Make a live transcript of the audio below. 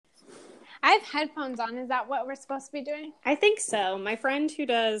I have headphones on. Is that what we're supposed to be doing? I think so. My friend who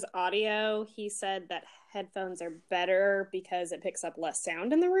does audio, he said that headphones are better because it picks up less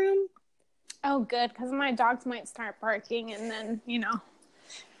sound in the room. Oh, good, because my dogs might start barking and then,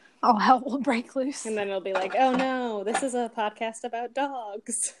 all hell will break loose. And then it'll be like, oh no, this is a podcast about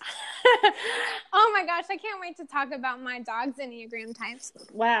dogs. Oh my gosh, I can't wait to talk about my dog's Enneagram types.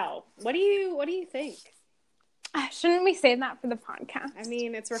 Wow. What do you think? Shouldn't we save that for the podcast? I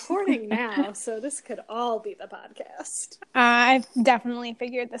mean, it's recording now, so this could all be the podcast. I've definitely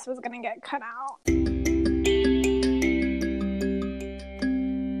figured this was going to get cut out.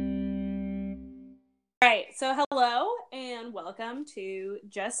 All right, so hello and welcome to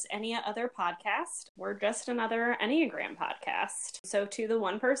Just Any Other Podcast. We're just another Enneagram podcast. So to the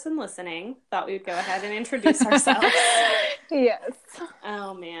one person listening, thought we would go ahead and introduce ourselves. Yes.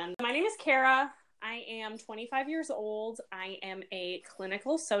 Oh man. My name is Kara. I am 25 years old. I am a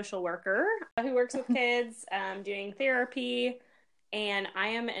clinical social worker who works with kids, doing therapy, and I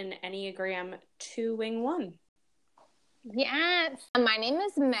am an Enneagram 2 Wing 1. Yes. My name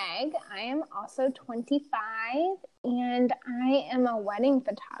is Meg. I am also 25, and I am a wedding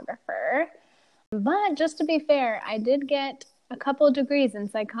photographer. But just to be fair, I did get a couple of degrees in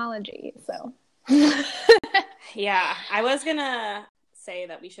psychology, so. Yeah, I was gonna say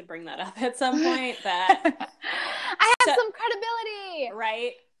that we should bring that up at some point, that I have some credibility,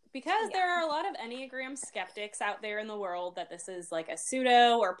 right? Because there are a lot of Enneagram skeptics out there in the world that this is like a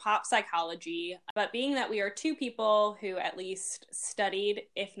pseudo or pop psychology. But being that we are two people who at least studied,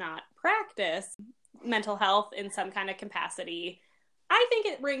 if not practiced, mental health in some kind of capacity, I think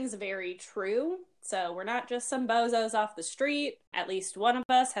it rings very true. So we're not just some bozos off the street. At least one of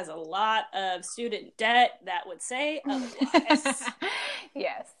us has a lot of student debt that would say otherwise.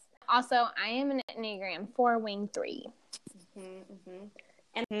 Yes. Also, I am an Enneagram 4 Wing 3.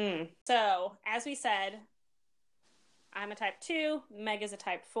 And so, as we said, I'm a type 2, Meg is a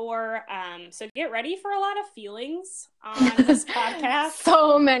type 4, so get ready for a lot of feelings on this podcast.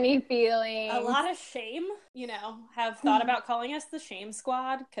 So many feelings. A lot of shame, have thought about calling us the shame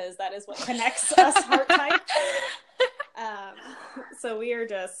squad, because that is what connects us heart types. So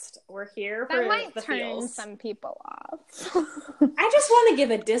we're here for the feels. That might turn some people off. I just want to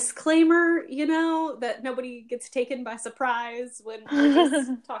give a disclaimer, that nobody gets taken by surprise when we're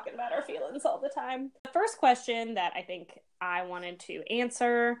just talking about our feelings all the time. The first question that I think I wanted to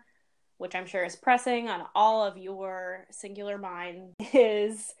answer, which I'm sure is pressing on all of your singular mind,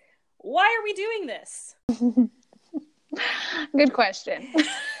 is why are we doing this? Good question.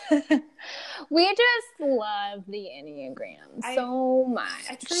 We just love the Enneagram so much.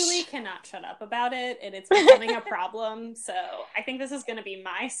 I truly cannot shut up about it, and it's becoming a problem. So I think this is going to be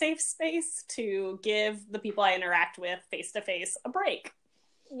my safe space to give the people I interact with face-to-face a break.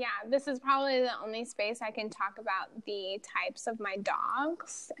 Yeah, this is probably the only space I can talk about the types of my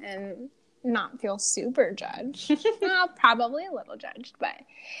dogs and not feel super judged. Well, probably a little judged, but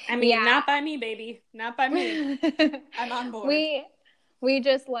I mean, not by me, baby. Not by me. I'm on board. We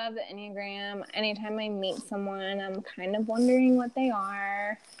just love the Enneagram. Anytime I meet someone, I'm kind of wondering what they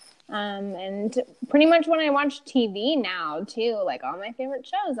are. And pretty much when I watch TV now, too, like all my favorite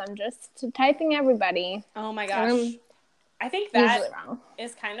shows, I'm just typing everybody. Oh my gosh. I think that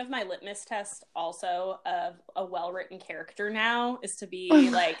is kind of my litmus test also of a well-written character now, is to be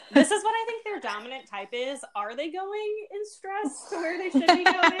like, this is what I think their dominant type is. Are they going in stress to where they should be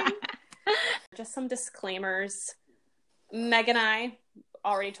going? Just some disclaimers. Meg and I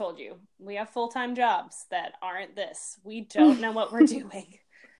already told you, we have full-time jobs that aren't this. We don't know what we're doing.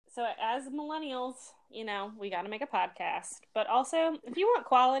 So as millennials, we got to make a podcast. But also, if you want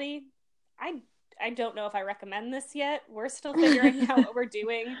quality, I don't know if I recommend this yet. We're still figuring out what we're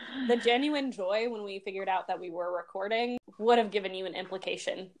doing. The genuine joy when we figured out that we were recording would have given you an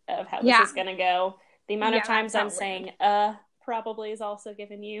implication of how this is going to go. The amount of times I'm saying probably is also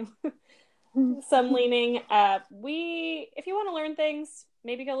giving you some leaning. If you want to learn things,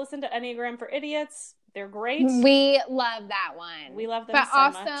 maybe go listen to Enneagram for Idiots. They're great. We love that one. We love them so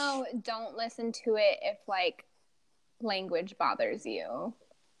much. But also, don't listen to it if, language bothers you.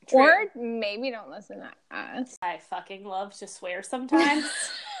 True. Or maybe don't listen to us. I fucking love to swear sometimes.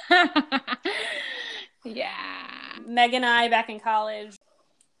 Yeah. Meg and I, back in college,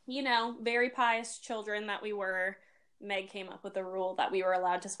 very pious children that we were, Meg came up with a rule that we were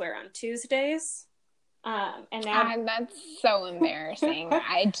allowed to swear on Tuesdays. And now that's so embarrassing.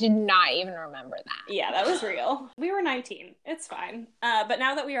 I did not even remember that. Yeah, that was real. We were 19. It's fine. But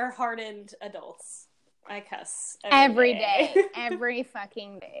now that we are hardened adults, I cuss every day. Every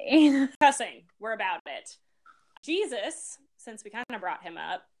fucking day. Cussing. We're about it. Jesus, since we kind of brought him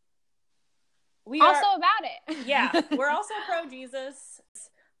up, we also are about it. Yeah, we're also pro Jesus.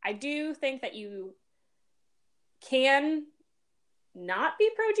 I do think that you can not be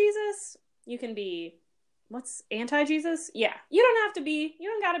pro Jesus. You can be anti Jesus? Yeah. You don't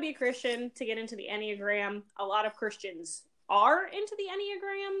gotta be a Christian to get into the Enneagram. A lot of Christians are into the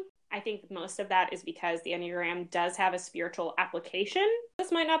Enneagram. I think most of that is because the Enneagram does have a spiritual application.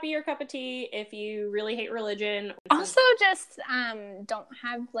 This might not be your cup of tea if you really hate religion. Also, just don't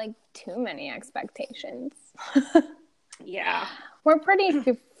have like too many expectations. Yeah. We're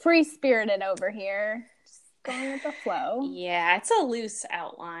pretty free-spirited over here. Just going with the flow. Yeah, it's a loose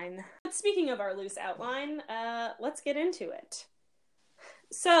outline. Speaking of our loose outline, let's get into it.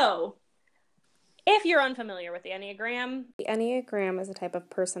 So, if you're unfamiliar with the Enneagram is a type of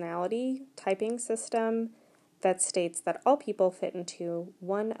personality typing system that states that all people fit into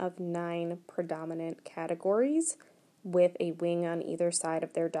one of 9 predominant categories with a wing on either side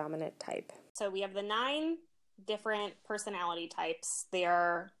of their dominant type. So we have the 9 different personality types. They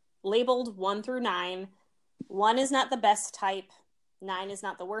are labeled 1 through 9. 1 is not the best type. 9 is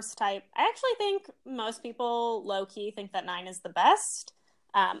not the worst type. I actually think most people low-key think that 9 is the best.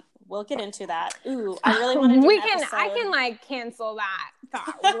 We'll get into that. Ooh, I really want to do an episode. I can like cancel that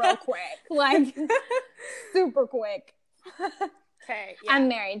thought real quick. Like super quick. Okay. Yeah. I'm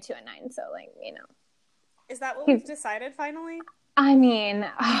married to a 9, so like, you know. Is that what we've decided finally? I mean,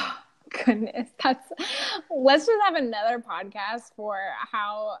 oh, goodness. Let's just have another podcast for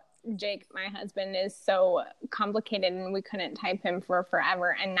how Jake, my husband, is so complicated and we couldn't type him for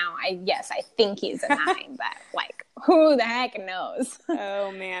forever. And now I think he's a 9, but like, who the heck knows?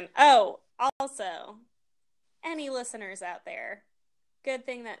 Oh, man. Oh, also, any listeners out there, good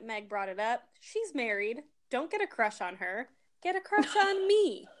thing that Meg brought it up. She's married. Don't get a crush on her. Get a crush on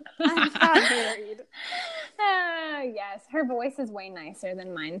me. I'm not married. Yes, her voice is way nicer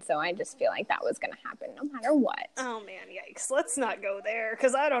than mine, so I just feel like that was going to happen no matter what. Oh, man, yikes. Let's not go there,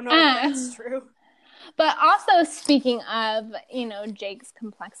 because I don't know if that's true. But also, speaking of, Jake's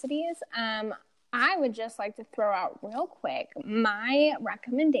complexities, I would just like to throw out real quick my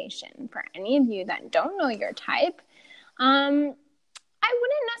recommendation for any of you that don't know your type. I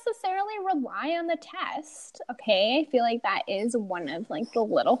wouldn't necessarily rely on the test, okay? I feel like that is one of, like, the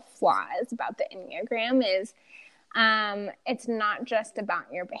little flaws about the Enneagram is it's not just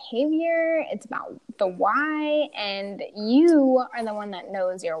about your behavior, it's about the why, and you are the one that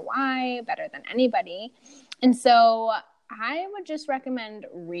knows your why better than anybody. And so I would just recommend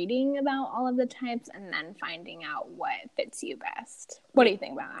reading about all of the types and then finding out what fits you best. What do you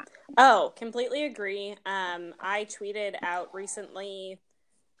think about that? Oh, completely agree. I tweeted out recently,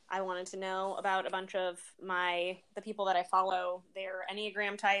 I wanted to know about a bunch of the people that I follow, their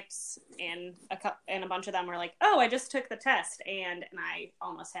Enneagram types, and a bunch of them were like, oh, I just took the test, and I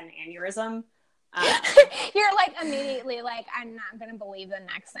almost had an aneurysm. You're like immediately like, I'm not going to believe the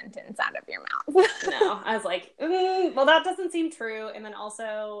next sentence out of your mouth. No, I was like, well, that doesn't seem true. And then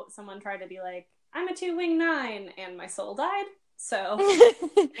also someone tried to be like, I'm a 2-wing 9, and my soul died. So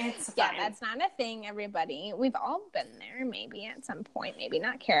it's fine. Yeah, that's not a thing, everybody. We've all been there, maybe at some point. Maybe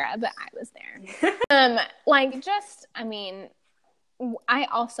not Kara, but I was there. I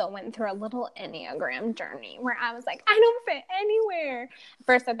also went through a little Enneagram journey where I was like, I don't fit anywhere.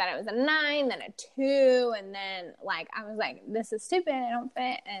 First, I thought it was a 9, then a 2, and then I was like, this is stupid, I don't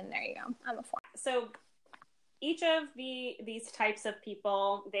fit, and there you go, I'm a 4. So each of these types of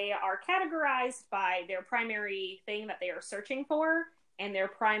people, they are categorized by their primary thing that they are searching for and their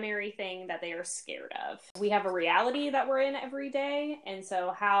primary thing that they are scared of. We have a reality that we're in every day, and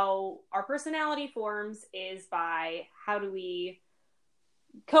so how our personality forms is by how do we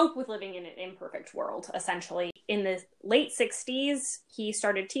cope with living in an imperfect world, essentially. In the late 60s, he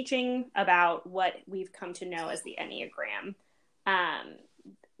started teaching about what we've come to know as the Enneagram.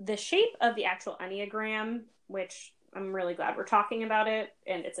 The shape of the actual Enneagram, which I'm really glad we're talking about it,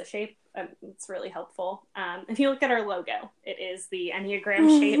 and it's a shape, it's really helpful. If you look at our logo, it is the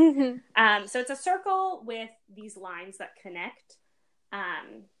Enneagram shape. So it's a circle with these lines that connect,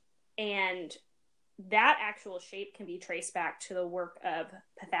 and that actual shape can be traced back to the work of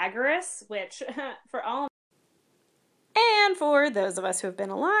Pythagoras, which and for those of us who have been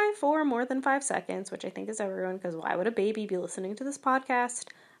alive for more than 5 seconds, which I think is everyone, because why would a baby be listening to this podcast?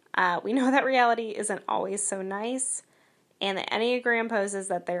 We know that reality isn't always so nice, and the Enneagram poses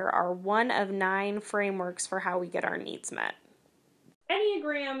that there are one of 9 frameworks for how we get our needs met.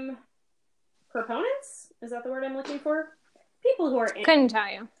 Enneagram proponents? Is that the word I'm looking for? People who are couldn't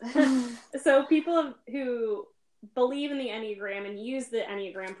tell you. So people who believe in the Enneagram and use the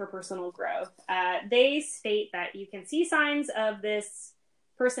Enneagram for personal growth, they state that you can see signs of this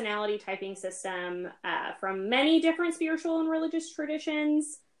personality typing system from many different spiritual and religious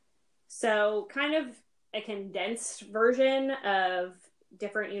traditions. So kind of a condensed version of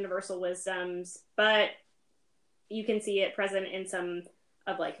different universal wisdoms, but you can see it present in some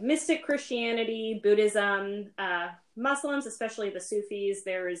of like mystic Christianity, Buddhism, Muslims, especially the Sufis.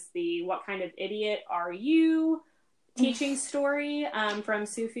 There's the "What kind of idiot are you?" teaching story from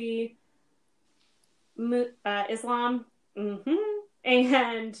Sufi Islam.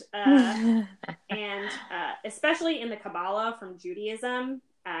 And especially in the Kabbalah from Judaism.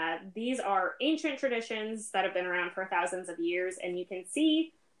 These are ancient traditions that have been around for thousands of years, and you can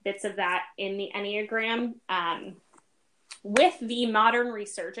see bits of that in the Enneagram. With the modern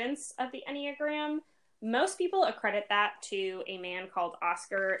resurgence of the Enneagram, most people accredit that to a man called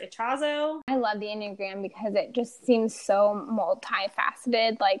Oscar Ichazo. I love the Enneagram because it just seems so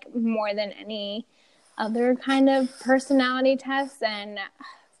multifaceted, like more than any other kind of personality tests, and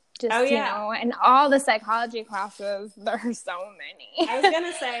just, you know, and all the psychology classes, there are so many. I was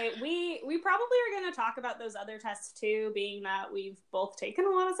going to say, we probably are going to talk about those other tests too, being that we've both taken a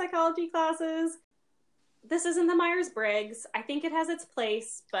lot of psychology classes. This isn't the Myers-Briggs. I think it has its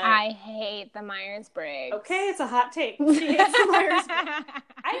place, but... I hate the Myers-Briggs. Okay, it's a hot take. She hates the Myers-Briggs.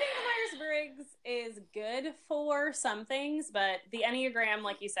 I think the Myers-Briggs is good for some things, but the Enneagram,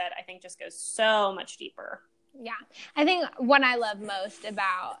 like you said, I think just goes so much deeper. Yeah. I think what I love most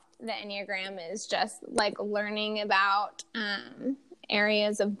about the Enneagram is just, like, learning about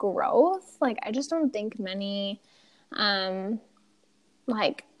areas of growth. Like, I just don't think many,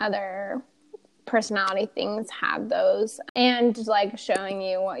 like, other personality things have those, and like showing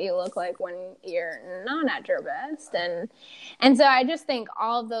you what you look like when you're not at your best, and so I just think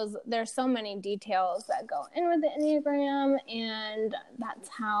all of those, there's so many details that go in with the Enneagram, and that's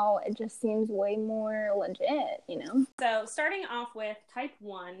how it just seems way more legit, you know. So starting off with type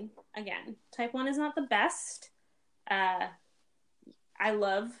 1, again, type 1 is not the best. I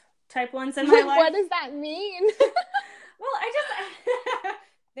love type 1s in my life. What does that mean? Well,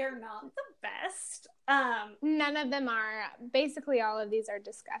 they're not the best. None of them are. Basically, all of these are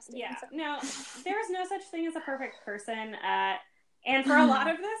disgusting. Yeah. So. No, there's no such thing as a perfect person. And for a lot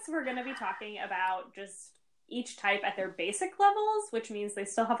of this, we're going to be talking about just each type at their basic levels, which means they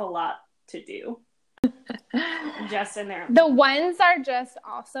still have a lot to do. Just in there. The ones are just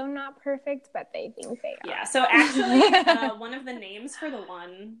also not perfect, but they think they are. Yeah. So actually, one of the names for the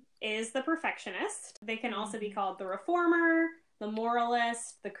 1 is the perfectionist. They can also be called the reformer, the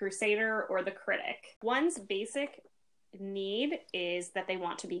moralist, the crusader, or the critic. 1's basic need is that they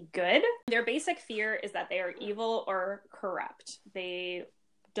want to be good. Their basic fear is that they are evil or corrupt. They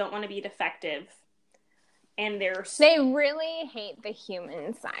don't want to be defective. And they really hate the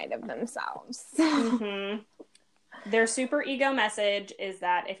human side of themselves. Mm-hmm. Their super ego message is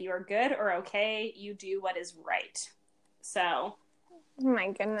that if you are good or okay, you do what is right. So. Oh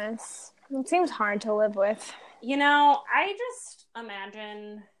my goodness. It seems hard to live with. You know, I just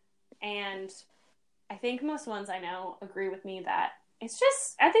imagine, and I think most ones I know agree with me, that it's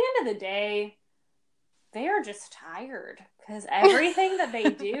just, at the end of the day, they are just tired because everything that they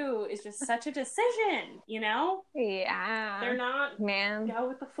do is just such a decision, you know? Yeah. They're not, go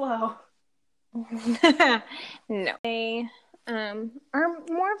with the flow. No. They are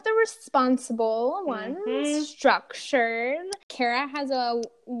more of the responsible ones, structured. Kara has a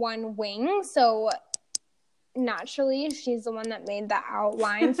 1 wing, so naturally she's the one that made the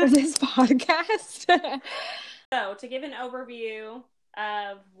outline for this podcast. So to give an overview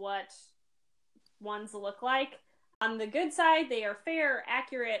of what 1s look like, on the good side, they are fair,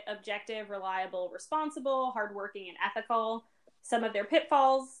 accurate, objective, reliable, responsible, hardworking, and ethical. Some of their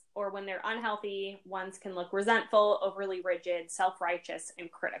pitfalls, or when they're unhealthy, 1s can look resentful, overly rigid, self-righteous,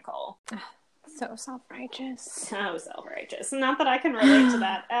 and critical. So self-righteous. So self-righteous. Not that I can relate to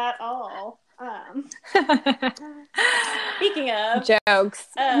that at all. Speaking of jokes,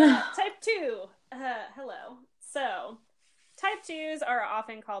 type 2. Hello. So, type 2s are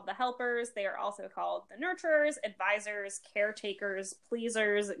often called the helpers. They are also called the nurturers, advisors, caretakers,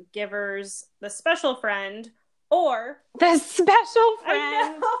 pleasers, givers, the special friend, or the special friend.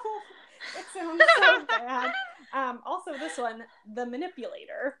 I know. It sounds so bad. Also, this one, the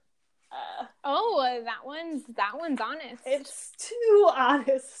manipulator. That one's honest. It's too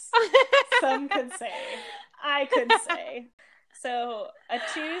honest. Some could say. I could say. So a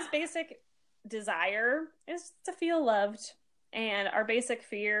 2's basic desire is to feel loved, and our basic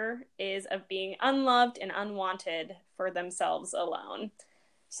fear is of being unloved and unwanted for themselves alone.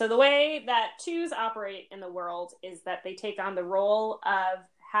 So the way that 2's operate in the world is that they take on the role of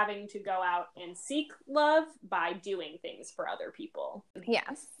having to go out and seek love by doing things for other people.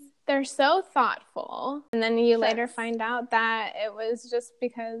 Yes. They're so thoughtful. And then you later find out that it was just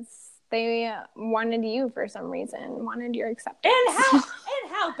because they wanted you for some reason, wanted your acceptance. And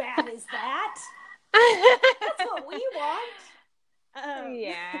how bad is that? That's what we want.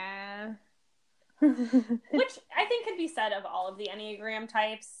 Yeah. Which I think could be said of all of the Enneagram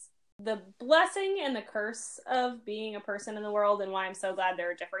types. The blessing and the curse of being a person in the world, and why I'm so glad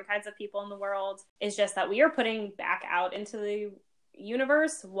there are different kinds of people in the world, is just that we are putting back out into the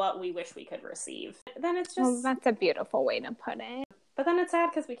universe what we wish we could receive. Then it's just... Well, that's a beautiful way to put it. But then it's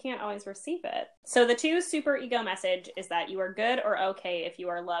sad because we can't always receive it. So the 2 super ego message is that you are good or okay if you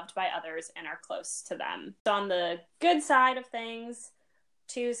are loved by others and are close to them. So on the good side of things,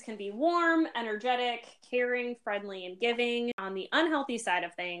 2s can be warm, energetic, caring, friendly, and giving. On the unhealthy side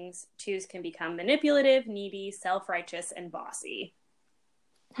of things, 2s can become manipulative, needy, self-righteous, and bossy.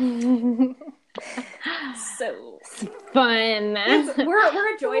 So fun.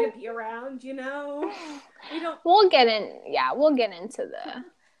 We're a joy to be around, you know. We'll get into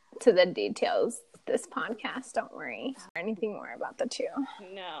the details this podcast, don't worry. Or anything more about the 2.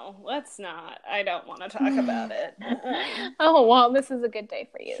 No, let's not. I don't want to talk about it. Oh, well, this is a good day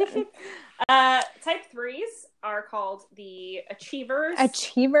for you then. Type 3s are called the achievers.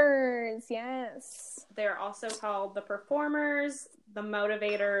 Achievers, yes. They're also called the performers, the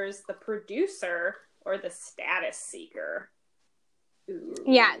motivators, the producer, or the status seeker. Ooh.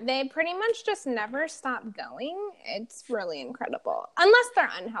 Yeah, they pretty much just never stop going. It's really incredible. Unless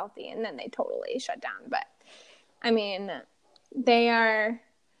they're unhealthy, and then they totally shut down. But, I mean, they are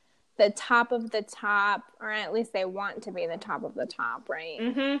the top of the top, or at least they want to be the top of the top, right?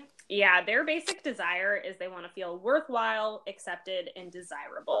 Mm-hmm. Yeah, their basic desire is they want to feel worthwhile, accepted, and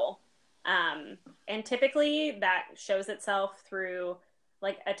desirable. And typically that shows itself through,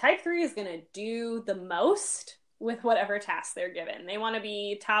 like, a type 3 is going to do the most with whatever task they're given. They want to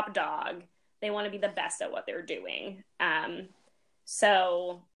be top dog. They want to be the best at what they're doing.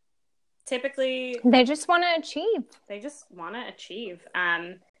 So typically... They just want to achieve.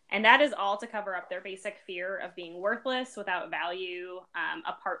 And that is all to cover up their basic fear of being worthless, without value,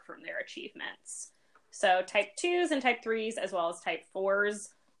 apart from their achievements. So type 2s and type 3s, as well as type 4s,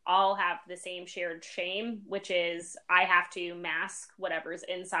 all have the same shared shame, which is I have to mask whatever's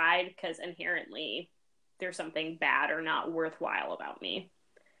inside because inherently there's something bad or not worthwhile about me.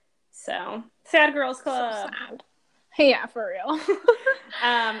 So, Sad Girls Club. So sad. Yeah, for real.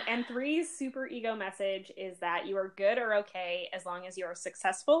 And 3's super ego message is that you are good or okay as long as you are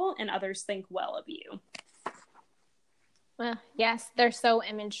successful and others think well of you. Well, yes, they're so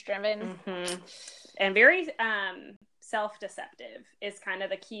image driven. Mm-hmm. And very self-deceptive is kind of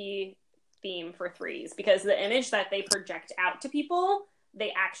the key theme for 3's, because the image that they project out to people,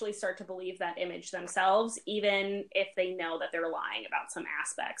 they actually start to believe that image themselves, even if they know that they're lying about some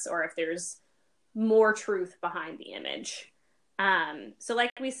aspects or if there's more truth behind the image. So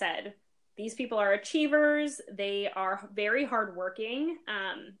like we said, these people are achievers. They are very hardworking.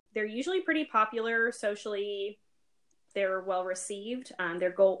 They're usually pretty popular socially. They're well received.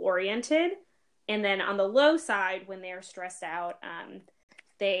 They're goal oriented. And then on the low side, when they're stressed out,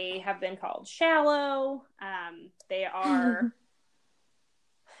 they have been called shallow. They are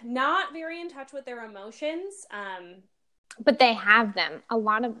not very in touch with their emotions. But they have them, a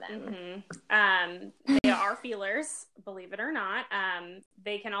lot of them. Mm-hmm. They are feelers, believe it or not.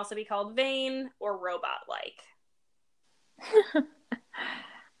 They can also be called vain or robot-like.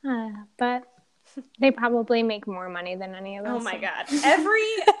 But they probably make more money than any of us. Oh my God. I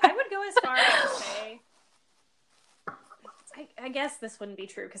would go as far as to say, I guess this wouldn't be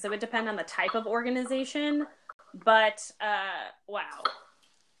true because it would depend on the type of organization, but wow.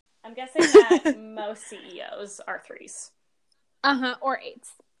 I'm guessing that most CEOs are 3's. Or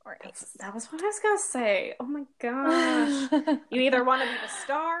 8s. That was what I was going to say. Oh my gosh. You either want to be the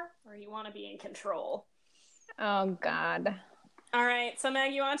star or you want to be in control. Oh God. All right. So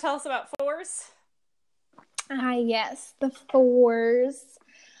Meg, you want to tell us about 4's? Yes, the 4's.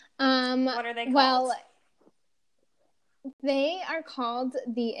 What are they called? Well, they are called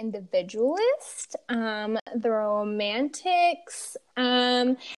the individualist, the romantics.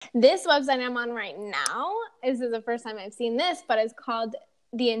 This website I'm on right now, this is the first time I've seen this, but it's called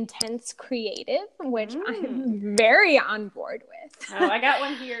the intense creative, which I'm very on board with. Oh, I got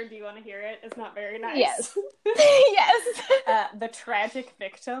one here. Do you want to hear it? It's not very nice. Yes. Yes. The tragic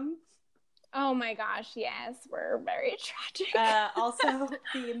victim. Oh my gosh, yes, we're very tragic. Also,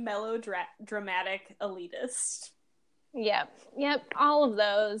 the melodramatic elitist. Yep, all of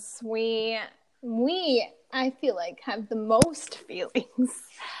those. We I feel like have the most feelings.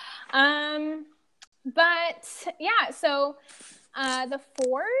 But yeah, so the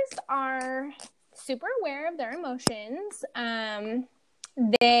 4s are super aware of their emotions.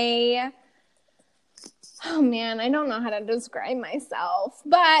 Oh man, I don't know how to describe myself,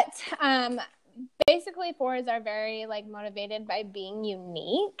 but basically 4s are very like motivated by being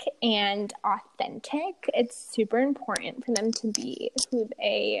unique and authentic. It's super important for them to be who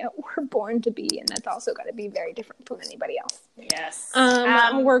they were born to be, and that's also got to be very different from anybody else. Yes.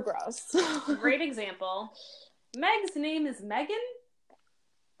 We're gross. Great example. Meg's name is Megan.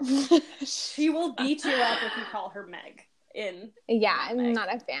 She will beat you up if you call her Meg. Yeah, I'm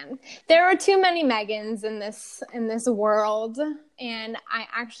not a fan. There are too many Megans in this world, and I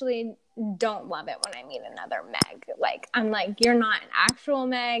actually don't love it when I meet another Meg. Like, I'm like, you're not an actual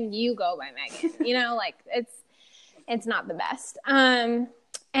Meg, you go by Megan. You know, like it's not the best. And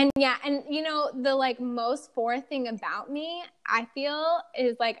yeah, and you know, the like most 4 thing about me, I feel,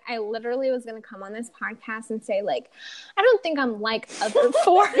 is like I literally was gonna come on this podcast and say like, I don't think I'm like other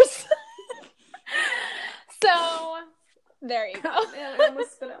 4s. So there you go. Man, I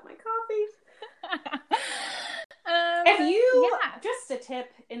almost spit out my coffee. If you, just a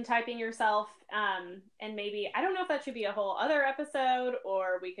tip in typing yourself, and maybe, I don't know if that should be a whole other episode,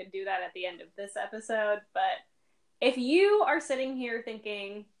 or we could do that at the end of this episode, but if you are sitting here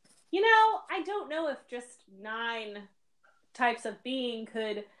thinking, you know, I don't know if just 9 types of being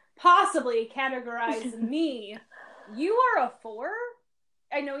could possibly categorize me, you are a 4.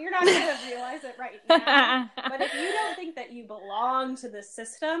 I know you're not going to realize it right now, but if you don't think that you belong to this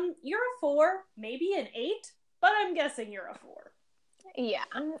system, you're a 4, maybe an 8, but I'm guessing you're a 4. Yeah.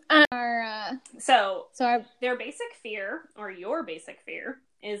 So their basic fear, or your basic fear,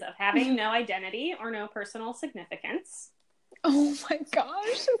 is of having no identity or no personal significance. Oh my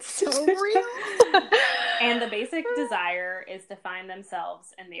gosh, it's so real. And the basic desire is to find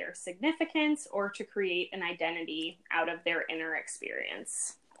themselves in their significance or to create an identity out of their inner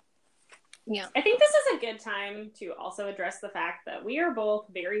experience. Yeah. I think this is a good time to also address the fact that we are both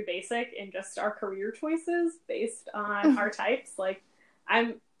very basic in just our career choices based on our types. Like,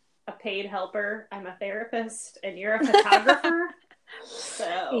 I'm a paid helper, I'm a therapist, and you're a photographer.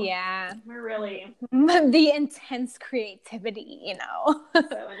 So yeah, we're really the intense creativity, you know.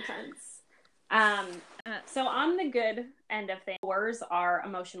 So intense. So on the good end of things, 4s are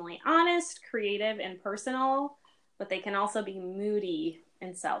emotionally honest, creative, and personal, but they can also be moody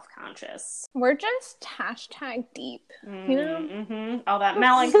and self-conscious. We're just #deep, you know? Mm-hmm. All that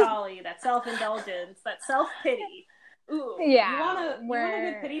melancholy, that self-indulgence, that self-pity. Ooh, yeah. You want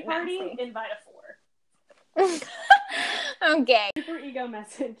a good pity party? Nasty. Invite a 4. Okay. The super ego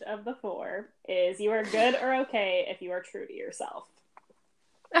message of the 4 is you are good or okay if you are true to yourself.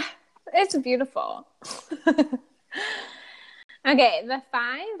 It's beautiful. Okay, the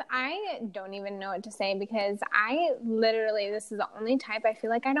 5, I don't even know what to say because I literally, this is the only type I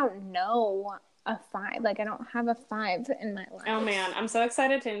feel like I don't know a 5. Like, I don't have a 5 in my life. Oh man, I'm so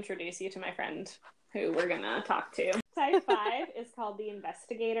excited to introduce you to my friend who we're gonna talk to. Type 5 is called the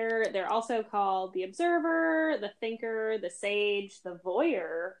investigator. They're also called the observer, the thinker, the sage, the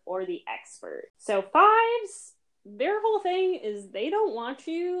voyeur, or the expert. So 5s, their whole thing is they don't want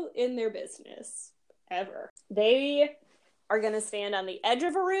you in their business, ever. They are going to stand on the edge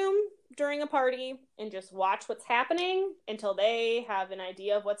of a room during a party and just watch what's happening until they have an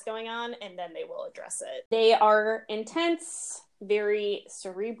idea of what's going on, and then they will address it. They are intense, very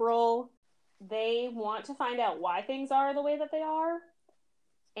cerebral. They want to find out why things are the way that they are,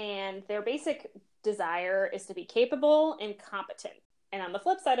 and their basic desire is to be capable and competent. And on the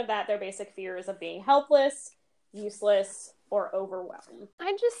flip side of that, their basic fear is of being helpless, useless, or overwhelmed.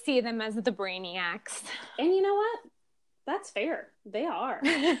 I just see them as the brainiacs. And you know what? That's fair. They are.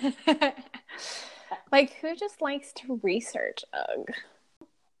 Like, who just likes to research? Ugh.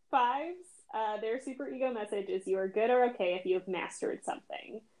 5s, their super ego message is you are good or okay if you have mastered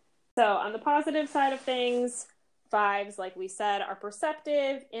something. So on the positive side of things, 5s, like we said, are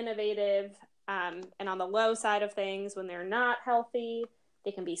perceptive, innovative, and on the low side of things, when they're not healthy,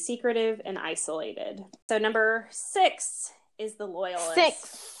 they can be secretive and isolated. So number 6 is the loyalist.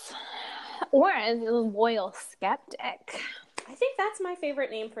 6. Or a loyal skeptic. I think that's my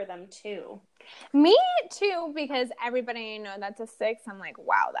favorite name for them too. Me too, because everybody I know that's a 6, I'm like,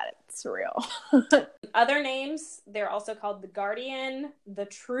 wow, that's real. Other names, they're also called the guardian, the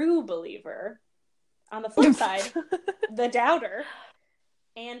true believer. On the flip side, the doubter,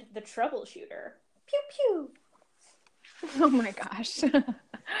 and the troubleshooter. Pew pew. Oh my gosh.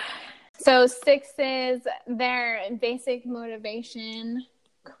 So 6s, their basic motivation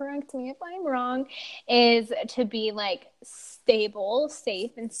correct me if I'm wrong, is to be like stable,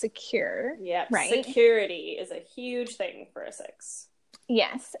 safe, and secure. Yeah, right? Security is a huge thing for a 6.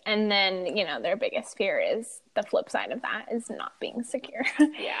 Yes, and then, their biggest fear is the flip side of that is not being secure.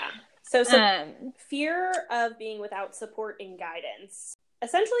 Yeah. So fear of being without support and guidance.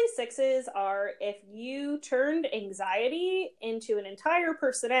 Essentially, 6s are if you turned anxiety into an entire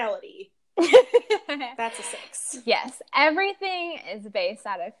personality, that's a 6. Yes, everything is based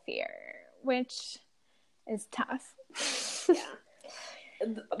out of fear, which is tough. Yeah.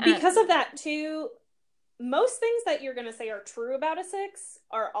 Because of that, too, most things that you're going to say are true about a 6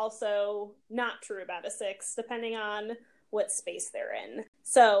 are also not true about a 6, depending on what space they're in.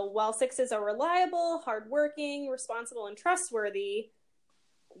 So while 6s are reliable, hardworking, responsible, and trustworthy,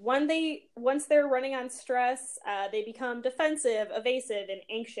 once they're running on stress, they become defensive, evasive, and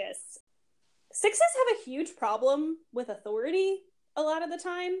anxious. 6s have a huge problem with authority a lot of the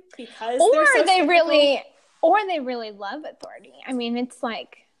time because they really love authority. I mean, it's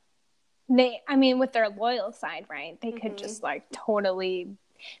like with their loyal side, right? They could just like totally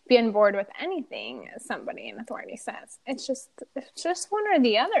be on board with anything somebody in authority says. It's just one or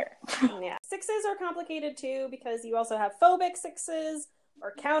the other. Yeah. 6s are complicated too because you also have phobic 6s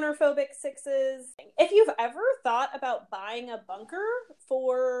or counterphobic 6s. If you've ever thought about buying a bunker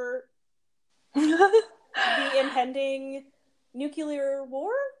for the impending nuclear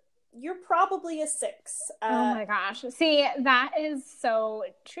war, you're probably a 6. Oh my gosh. See, that is so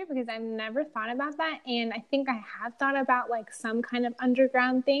true because I've never thought about that. And I think I have thought about like some kind of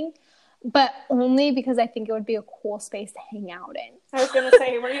underground thing, but only because I think it would be a cool space to hang out in. I was going to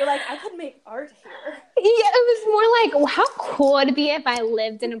say, were you like, I could make art here? Yeah, it was more like, how cool would it be if I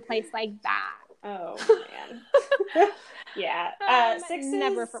lived in a place like that? Oh, man. Yeah. 6s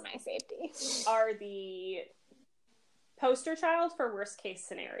never for my safety. Are the poster child for worst case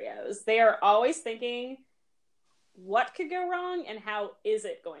scenarios. They are always thinking, what could go wrong and how is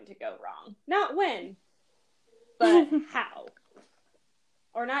it going to go wrong? Not when, but how.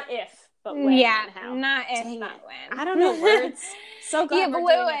 Or not if, but when and how. Not if, not when. I don't know words. So glad we're doing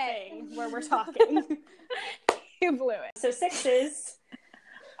a thing where we're talking. You blew it. So 6s,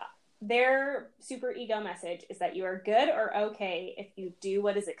 their super ego message is that you are good or okay if you do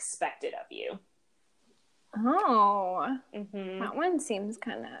what is expected of you. Oh, That one seems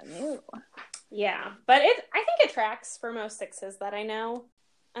kind of new. Yeah, but I think it tracks for most 6s that I know.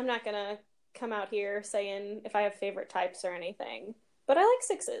 I'm not going to come out here saying if I have favorite types or anything, but I like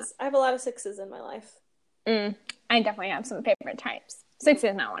 6s. I have a lot of 6s in my life. I definitely have some favorite types. 6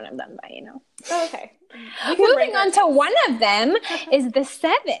 is not one of them, but Oh, okay. Moving on to one of them is the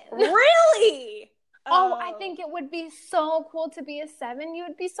 7. Really? Oh, I think it would be so cool to be a 7. You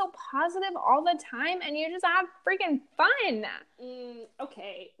would be so positive all the time, and you just have freaking fun.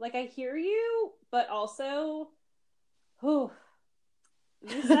 Okay, like I hear you, but also, you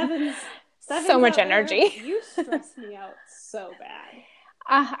 7s so much energy. You stress me out so bad.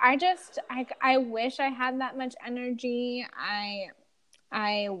 I wish I had that much energy.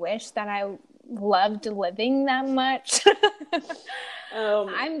 I wish that I loved living that much.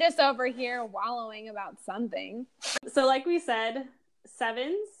 I'm just over here wallowing about something. So like we said,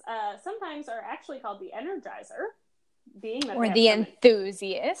 7s sometimes are actually called the energizer, or the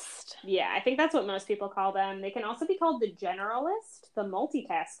enthusiast. Yeah, I think that's what most people call them. They can also be called the generalist, the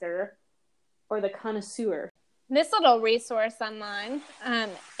multitasker, or the connoisseur. This little resource online,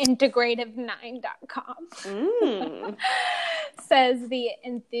 integrative9.com, says the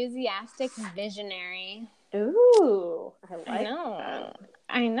enthusiastic visionary. Ooh, I like that.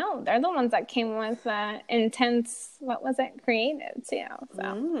 I know. They're the ones that came with intense, creative too.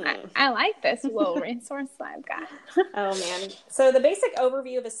 So I like this little resource I've got. Oh, man. So the basic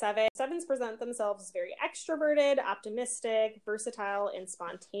overview of a 7. 7s present themselves as very extroverted, optimistic, versatile, and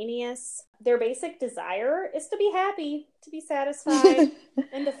spontaneous. Their basic desire is to be happy, to be satisfied,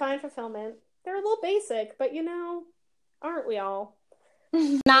 and to find fulfillment. They're a little basic, but aren't we all?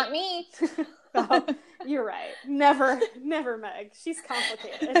 Not me. Oh, you're right. Never Meg. She's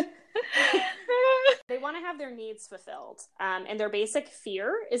complicated. They want to have their needs fulfilled. And their basic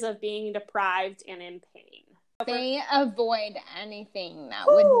fear is of being deprived and in pain. They avoid anything that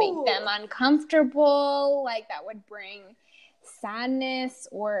would make them uncomfortable, like that would bring sadness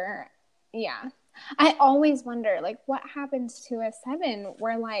or, I always wonder, what happens to a 7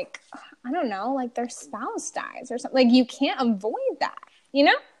 where, I don't know, their spouse dies or something. You can't avoid that,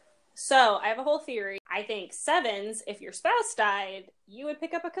 So, I have a whole theory. I think 7s, if your spouse died, you would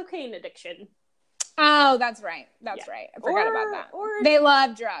pick up a cocaine addiction. Oh, that's right. That's right. I forgot about that. They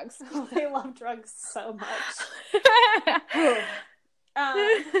love drugs. Oh, they love drugs so much.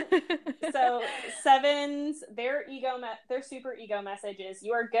 So sevens, their super ego message is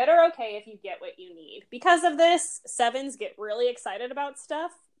you are good or okay if you get what you need. Because of this, sevens get really excited about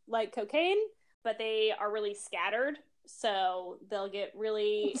stuff like cocaine, but they are really scattered. So they'll get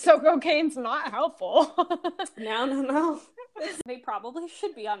really... So cocaine's not helpful. No. They probably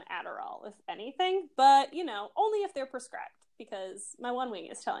should be on Adderall, if anything. But, you know, only if they're prescribed. Because my one wing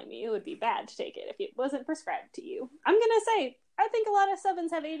is telling me it would be bad to take it if it wasn't prescribed to you. I'm going to say, I think a lot of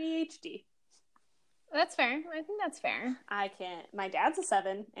sevens have ADHD. That's fair. I think that's fair. My dad's a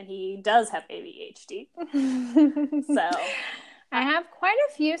 7, and he does have ADHD. So... I have quite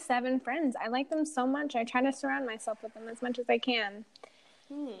a few 7 friends. I like them so much. I try to surround myself with them as much as I can.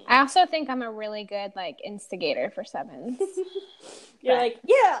 I also think I'm a really good, instigator for 7s. You're like,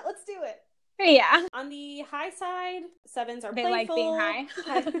 yeah, let's do it. Yeah. On the high side, 7s are they playful. Like being high.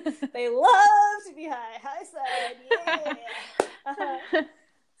 They love to be high. High side, yeah.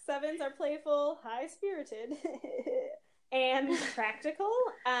 7s are playful, high-spirited, and practical.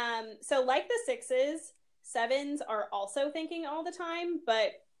 So like the 6s, 7s are also thinking all the time,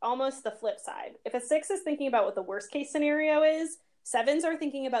 but almost the flip side. If a 6 is thinking about what the worst case scenario is, 7s are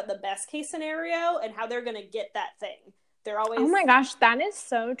thinking about the best case scenario and how they're going to get that thing. They're always... Oh my gosh, that is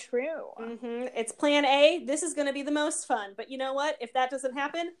so true. Mm-hmm. It's plan A. This is going to be the most fun. But you know what? If that doesn't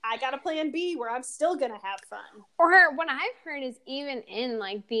happen, I got a plan B where I'm still going to have fun. Or what I've heard is even in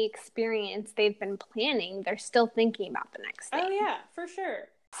the experience they've been planning, they're still thinking about the next thing. Oh yeah, for sure.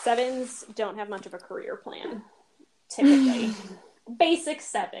 7s don't have much of a career plan, typically. Basic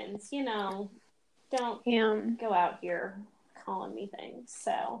 7s, you know, don't go out here calling me things,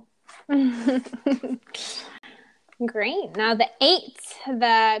 so. Great. Now the 8th,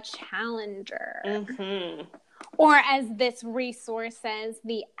 the challenger. Mm-hmm. Or as this resource says,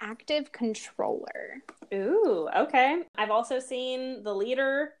 the active controller. Ooh, okay. I've also seen the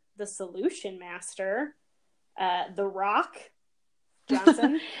leader, the solution master, the Rock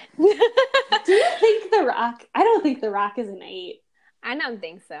Johnson. Do you think the Rock? I don't think the Rock is an 8. I don't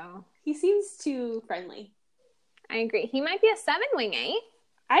think so. He seems too friendly. I agree. He might be a 7-wing 8.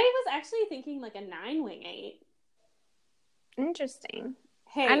 I was actually thinking a 9-wing 8. Interesting.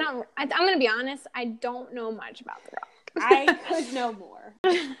 Hey, I'm going to be honest. I don't know much about the Rock. I could know more.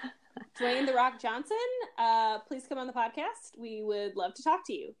 Dwayne the Rock Johnson, please come on the podcast. We would love to talk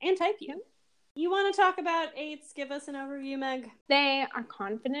to you and type you. You want to talk about 8s? Give us an overview, Meg. They are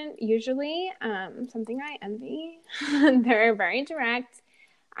confident, usually. Something I envy. They're very direct.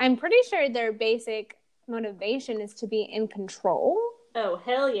 I'm pretty sure their basic motivation is to be in control. Oh,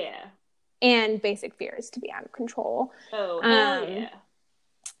 hell yeah. And basic fear is to be out of control. Oh, hell yeah.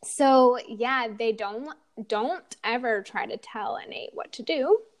 So, yeah, they don't ever try to tell an 8 what to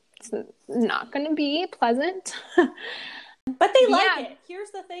do. It's not going to be pleasant. But they like it.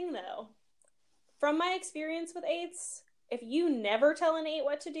 Here's the thing, though. From my experience with 8s, if you never tell an 8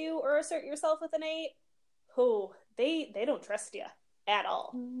 what to do or assert yourself with an 8, they don't trust you at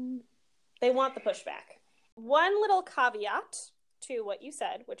all. They want the pushback. One little caveat to what you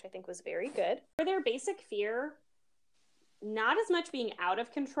said, which I think was very good. For their basic fear, not as much being out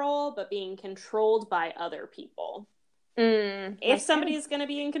of control, but being controlled by other people. If somebody's going to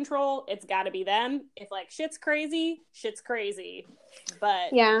be in control, it's got to be them. If shit's crazy.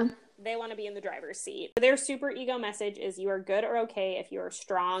 But yeah, they want to be in the driver's seat. Their super ego message is you are good or okay if you are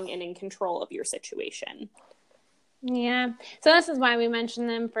strong and in control of your situation. Yeah. So this is why we mentioned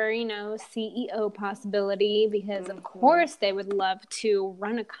them for, CEO possibility, because of course they would love to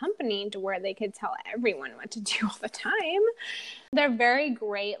run a company to where they could tell everyone what to do all the time. They're very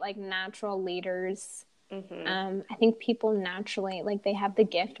great, natural leaders. Mm-hmm. I think people naturally, they have the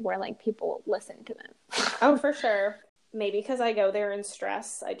gift where, people listen to them. Oh, for sure. Maybe because I go there in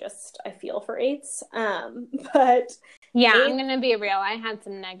stress. I feel for 8s. But yeah, I'm going to be real. I had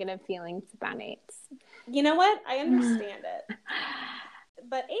some negative feelings about 8s. You know what? I understand it.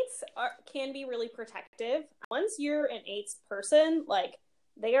 But 8s can be really protective. Once you're an 8s person,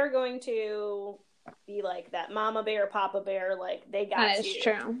 they are going to be that mama bear, papa bear, they got That you. Is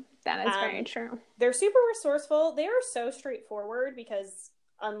true. That is very true. They're super resourceful. They are so straightforward because,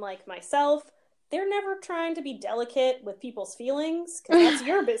 unlike myself, they're never trying to be delicate with people's feelings because that's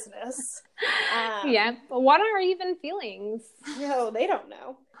your business. Yeah. But what are even feelings? No, they don't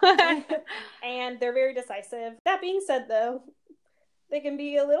know. And they're very decisive. That being said, though, they can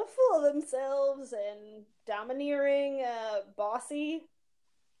be a little full of themselves and domineering, bossy,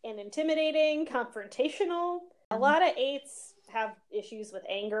 and intimidating, confrontational. A lot of 8s have issues with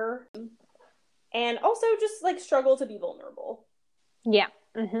anger and also just struggle to be vulnerable. Yeah.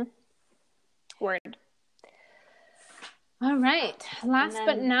 Mm-hmm. Word. All right. Last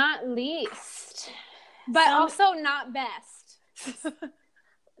but not least, but also not best.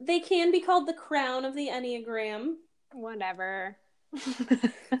 They can be called the crown of the Enneagram. Whatever.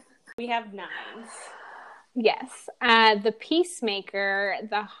 We have 9s. Yes. The peacemaker,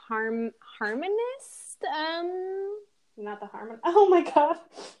 the harmonist. Not the harmon. Oh my god.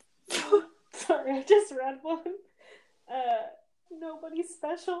 Sorry, I just read one. Nobody's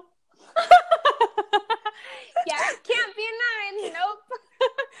special. Yeah, can't be a 9. Nope.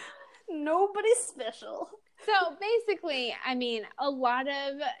 Nobody's special. So basically, I mean, a lot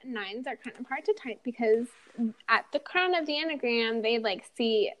of 9s are kind of hard to type because at the crown of the Enneagram,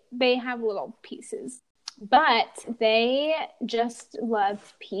 they have little pieces, but they just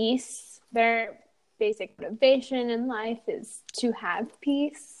love peace. Their basic motivation in life is to have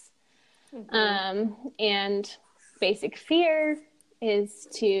peace. Mm-hmm. And basic fear is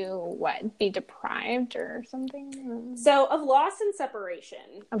to be deprived or something. So of loss and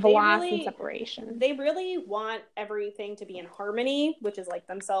separation. They really want everything to be in harmony, which is like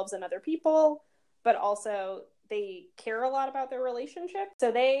themselves and other people, but also they care a lot about their relationship.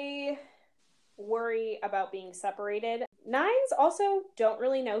 So they worry about being separated. 9s also don't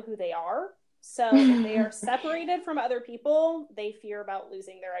really know who they are. So if they are separated from other people, they fear about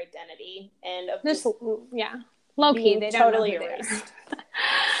losing their identity and of just low key, they don't totally know erased.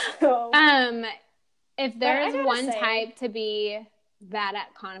 So, if there's one type to be bad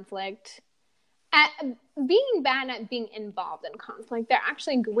at conflict, being bad at being involved in conflict, they're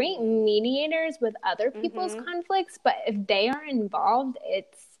actually great mediators with other people's conflicts, but if they are involved,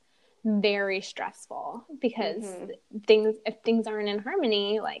 it's very stressful because if things aren't in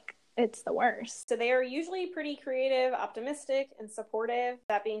harmony, like, it's the worst. So they are usually pretty creative, optimistic, and supportive.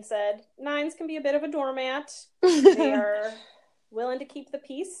 That being said, 9s can be a bit of a doormat. They are willing to keep the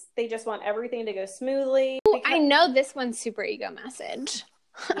peace. They just want everything to go smoothly. I know this one's super ego message.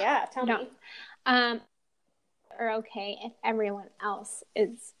 Yeah, tell me. Or okay if everyone else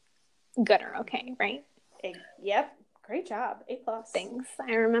is good or okay, right? Yep. Great job. A+. Thanks.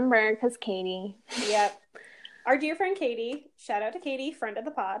 I remember because Katie. Yep. Our dear friend Katie, shout out to Katie, friend of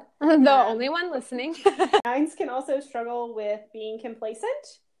the pod. The only one listening. 9s can also struggle with being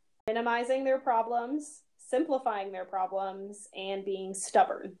complacent, minimizing their problems, simplifying their problems, and being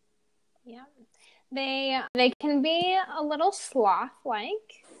stubborn. Yeah. They can be a little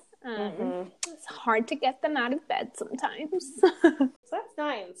sloth-like. It's hard to get them out of bed sometimes. So that's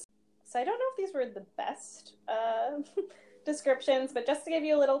 9s. So I don't know if these were the best descriptions, but just to give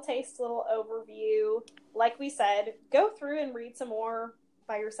you a little taste, a little overview, like we said, go through and read some more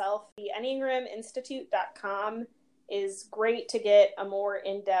by yourself. The EnneagramInstitute.com is great to get a more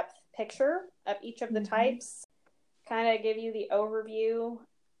in-depth picture of each of the types, kind of give you the overview.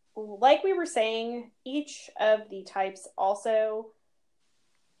 Like we were saying, each of the types also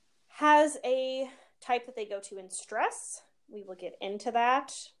has a type that they go to in stress. We will get into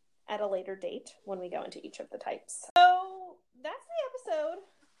that at a later date when we go into each of the types. So that's the episode.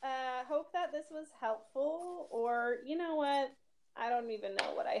 Hope that this was helpful, or you know what? I don't even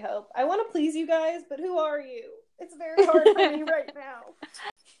know what I hope. I want to please you guys, but who are you? It's very hard for me right now.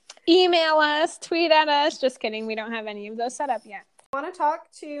 Email us, tweet at us. Just kidding. We don't have any of those set up yet. Want to talk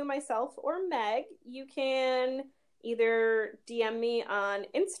to myself or Meg? You can either DM me on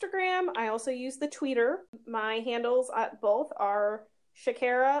Instagram. I also use the Tweeter. My handles at both are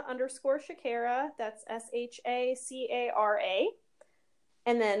Shakara_Shakara. That's SHACARA.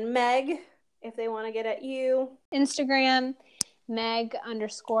 And then Meg, if they want to get at you. Instagram,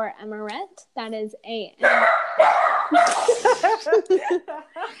 Meg_Emeret. That is AM.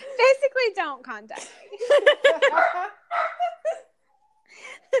 Basically, don't contact me.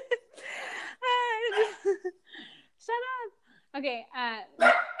 Shut up. Okay,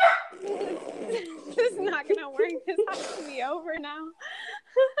 this is not gonna work. This has to be over now.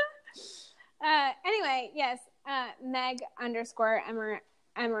 Anyway, yes, Meg_Emeret,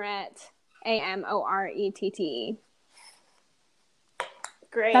 AMORETTE.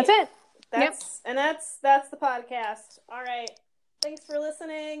 Great. That's it. And that's the podcast. All right. Thanks for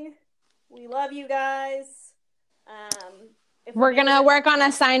listening. We love you guys. We're gonna work on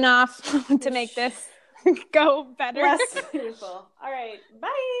a sign off to make this go better. Less beautiful. All right.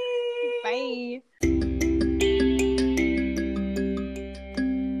 Bye. Bye.